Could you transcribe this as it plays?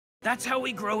That's how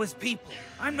we grow as people.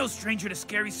 I'm no stranger to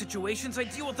scary situations. I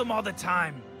deal with them all the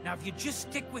time. Now, if you just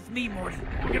stick with me, Morty,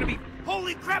 we're gonna be...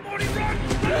 Holy crap, Morty, run!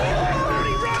 Morty,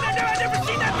 run! I've never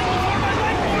seen that thing before in my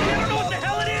life, Morty! I don't know what the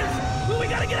hell it is! Ooh, we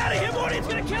gotta get out of here, Morty! It's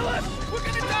gonna kill us! We're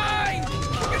gonna die!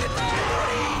 We're gonna die,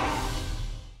 Morty!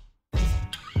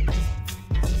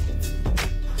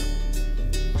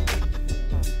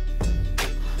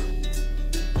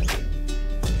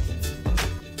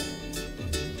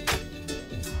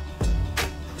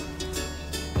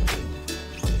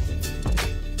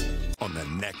 On the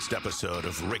next episode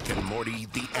of Rick and Morty,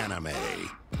 the anime.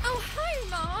 Oh, hi,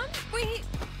 Mom. Wait.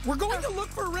 We're going to look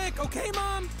for Rick, okay,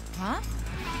 Mom? Huh?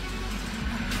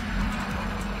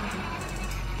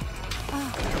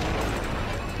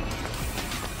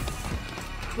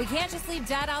 We can't just leave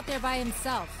Dad out there by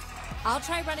himself. I'll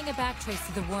try running a backtrace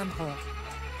to the wormhole.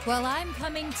 Well, I'm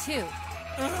coming too.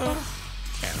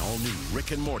 An all-new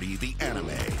Rick and Morty, the anime.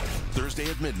 Thursday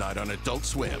at midnight on Adult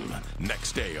Swim.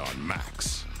 Next day on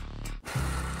Max.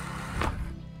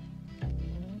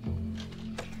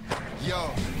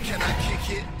 Yo, can I kick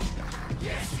it?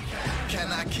 Yes, you can.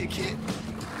 Can I kick it?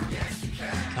 Yes, you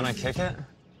can. Can I kick it?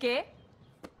 ¿Qué?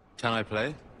 Can I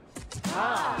play? Can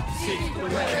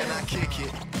I kick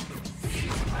it?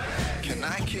 Can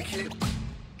I kick it?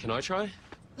 Can I try?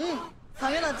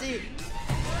 당연하지.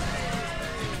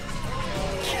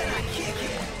 Can I kick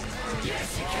it?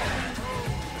 Yes, you can.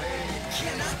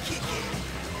 Can I kick it?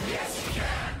 Yes, you can.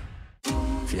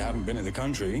 If you haven't been in the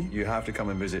country, you have to come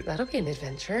and visit. That'll be an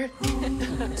adventure.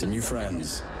 Some new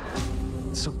friends.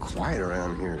 It's so quiet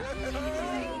around here.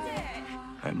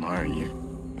 I admire you.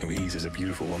 Louise is a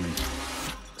beautiful woman.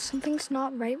 Something's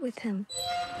not right with him.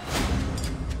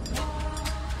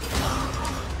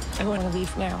 I want to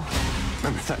leave now.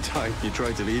 Remember that time you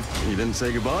tried to leave and you didn't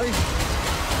say goodbye?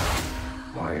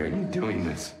 Why are you doing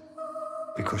this?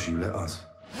 Because you let us.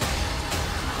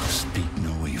 Speak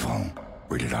no evil.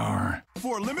 Rated R.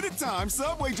 For a limited time,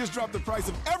 Subway just dropped the price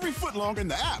of every footlong in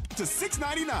the app to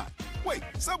 $6.99. Wait,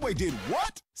 Subway did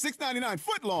what? $6.99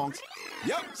 footlongs?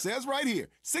 Yep, says right here,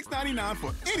 $6.99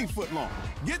 for any footlong.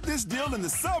 Get this deal in the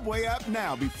Subway app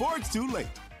now before it's too late.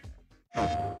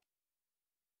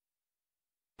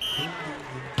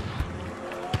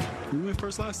 We went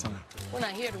first last time. We're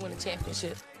not here to win a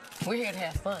championship. We're here to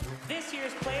have fun. This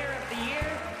year's Player of the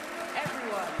Year,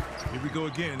 everyone. Here we go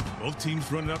again. Both teams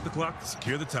running up the clock to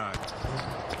secure the tie.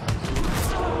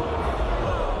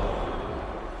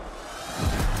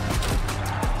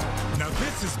 Now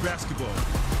this is basketball.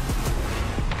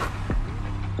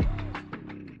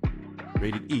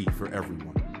 Rated E for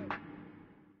everyone.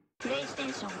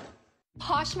 PlayStation.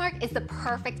 Poshmark is the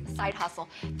perfect side hustle.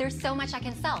 There's so much I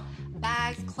can sell.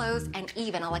 Bags, clothes, and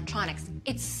even electronics.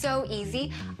 It's so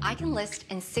easy. I can list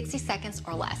in 60 seconds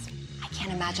or less. I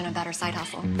can't imagine a better side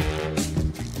hustle.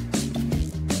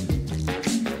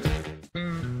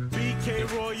 BK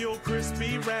Royal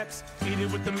Crispy Wraps. Eat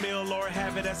it with the meal or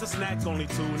have it as a snack. Only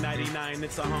 $2.99.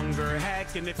 It's a hunger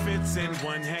hack and it fits in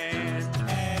one hand.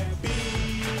 At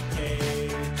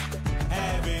BK,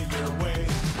 have it your way.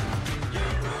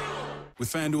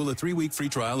 With FanDuel, a 3-week free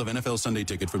trial of NFL Sunday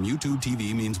Ticket from YouTube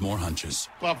TV means more hunches.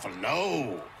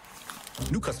 Buffalo.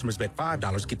 New customers bet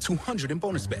 $5, get $200 in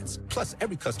bonus bets. Plus,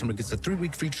 every customer gets a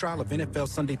 3-week free trial of NFL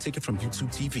Sunday Ticket from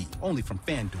YouTube TV. Only from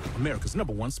FanDuel, America's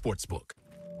 #1 sportsbook.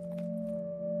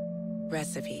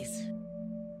 Recipes.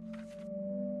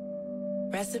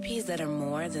 Recipes that are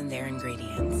more than their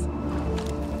ingredients.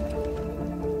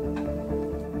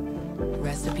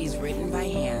 Recipes written by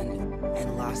hand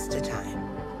and lost to time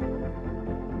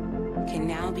can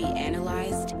now be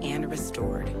analyzed and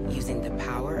restored using the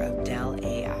power of Dell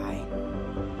AI,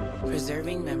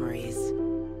 preserving memories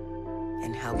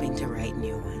and helping to write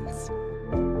new ones.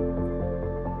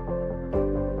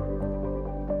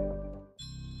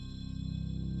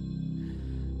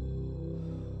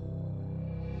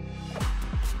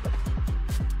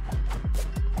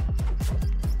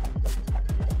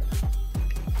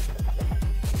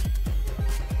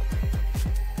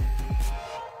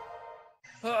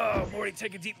 Oh, Morty,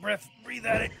 take a deep breath. Breathe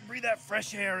at it. Breathe that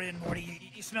fresh air in,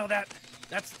 Morty. You smell that?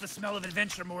 That's the smell of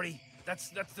adventure, Morty. That's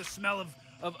the smell of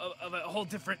a whole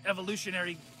different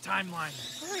evolutionary timeline.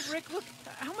 All right, Rick, look,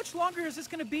 how much longer is this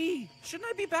gonna be? Shouldn't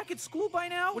I be back at school by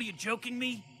now? What, are you joking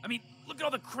me? I mean, look at all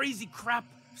the crazy crap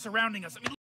surrounding us. I mean,